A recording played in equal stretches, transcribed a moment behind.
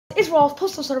It's Rolf,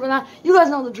 post some sort of that. You guys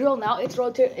know the drill now. It's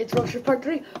road trip part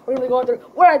 3. We're gonna be going through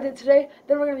what I did today.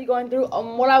 Then we're gonna be going through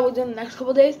what I will do in the next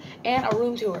couple days and a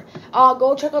room tour.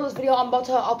 Go check out this video I'm about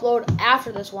to upload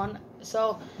after this one.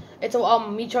 So it's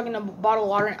me chugging a bottle of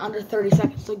water in under 30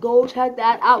 seconds. So go check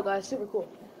that out, guys. Super cool.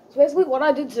 So basically, what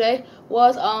I did today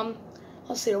was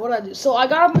let's see, what did I do? So I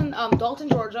got up in Dalton,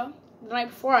 Georgia. The night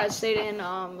before I stayed in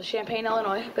Champaign,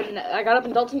 Illinois. But I got up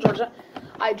in Dalton, Georgia.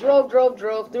 I drove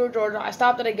through Georgia. I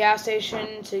stopped at a gas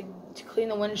station to clean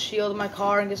the windshield of my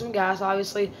car and get some gas,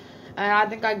 obviously. And I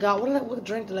think I got, what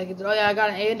drink did I get? Oh yeah, I got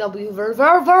an A&W,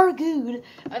 very good.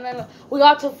 And then we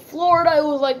got to Florida. It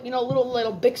was like, you know,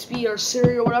 little Bixby or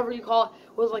Siri or whatever you call it.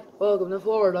 It was like, welcome to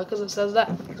Florida, because it says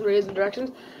that. It's raised in directions.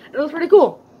 And it was pretty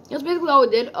cool. That's basically all we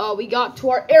did. We got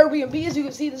to our Airbnb. As you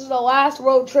can see, this is the last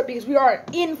road trip because we are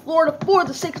in Florida for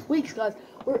the 6 weeks, guys.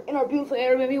 We're in our beautiful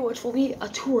Airbnb, which will be a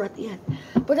tour at the end.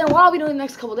 But then what I'll be doing the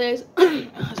next couple days,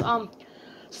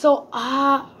 so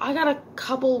I got a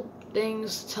couple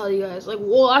things to tell you guys. Like,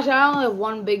 well, actually, I only have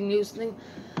one big news thing.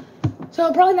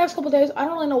 So probably the next couple days, I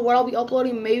don't really know what I'll be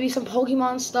uploading. Maybe some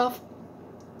Pokemon stuff,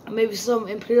 maybe some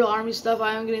Imperial Army stuff.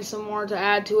 I am getting some more to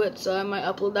add to it, so I might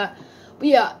upload that. But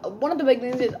yeah, one of the big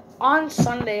things is on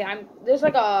Sunday, there's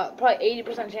like a probably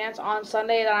 80% chance on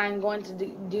Sunday that I'm going to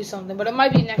do something, but it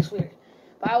might be next week.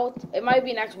 It might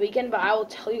be next weekend, but I will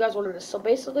tell you guys what it is. So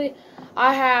basically,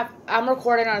 I'm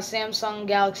recording on a Samsung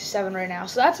Galaxy 7 right now.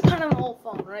 So that's kind of an old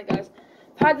phone, right, guys?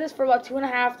 I've had this for about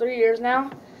 2.5, 3 years now,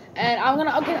 and I'm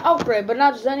gonna get an upgrade, but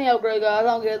not just any upgrade, guys.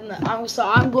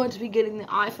 I'm going to be getting the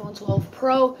iPhone 12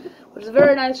 Pro, which is a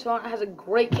very nice phone. It has a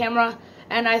great camera,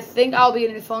 and I think I'll be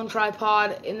getting a phone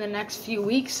tripod in the next few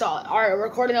weeks. So our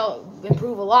recording will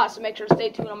improve a lot. So make sure to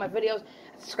stay tuned on my videos,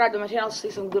 subscribe to my channel to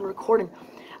see some good recording.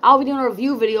 I'll be doing a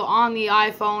review video on the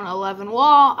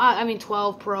iPhone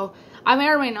 12 Pro. I may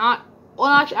or may not. Well,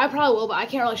 actually, I probably will, but I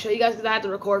can't really show you guys because I have to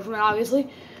record from it, obviously.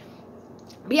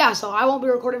 But yeah, so I won't be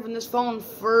recording from this phone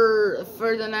I'll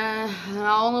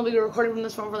only be recording from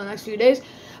this phone for the next few days.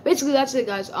 Basically, that's it,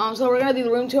 guys. So we're gonna do the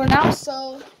room tour now.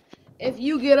 So if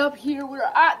you get up here, we're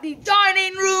at the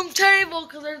dining room table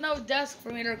because there's no desk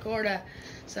for me to record at.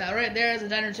 So right there is the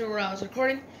dining room where I was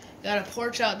recording. Got a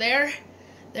porch out there.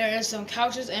 There is some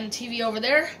couches and TV over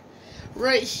there.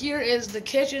 Right here is the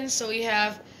kitchen, so we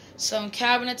have some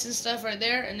cabinets and stuff right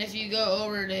there. And if you go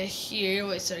over to here,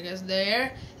 wait, sorry guys,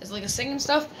 there is like a sink and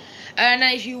stuff. And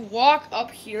then if you walk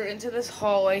up here into this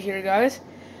hallway here, guys,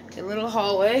 a little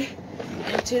hallway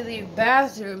into the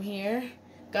bathroom here,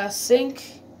 got a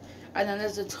sink, and then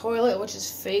there's a toilet which is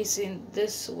facing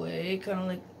this way, kind of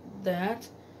like that.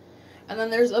 And then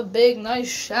there's a big, nice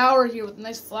shower here with a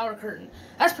nice flower curtain.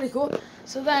 That's pretty cool.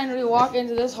 So then we walk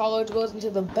into this hallway, which goes into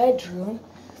the bedroom.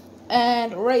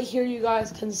 And right here, you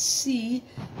guys can see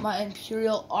my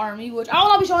Imperial Army, which I will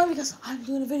not be showing because I'm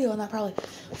doing a video on that probably.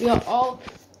 We got all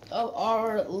of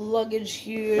our luggage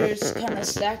here. It's kind of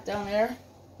stacked down there.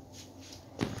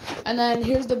 And then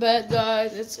here's the bed,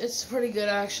 guys. It's pretty good,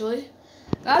 actually.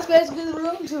 That's basically the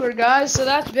room tour, guys. So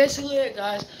that's basically it,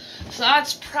 guys. So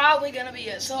that's probably gonna be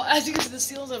it. So as you can see, the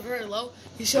ceilings are very low.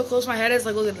 You see how close my head is?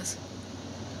 Like, look at this.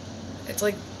 It's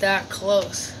like that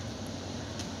close.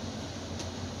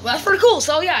 Well, that's pretty cool.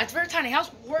 So yeah, it's a very tiny house.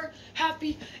 We're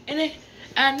happy in it,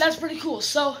 and that's pretty cool.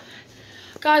 So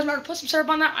guys, remember to put some syrup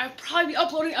on that. I'll probably be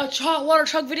uploading a water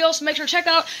chug video, so make sure to check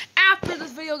that out after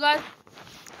this video, guys.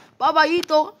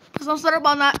 Bye-bye-ito. Put some syrup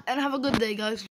on that, and have a good day, guys.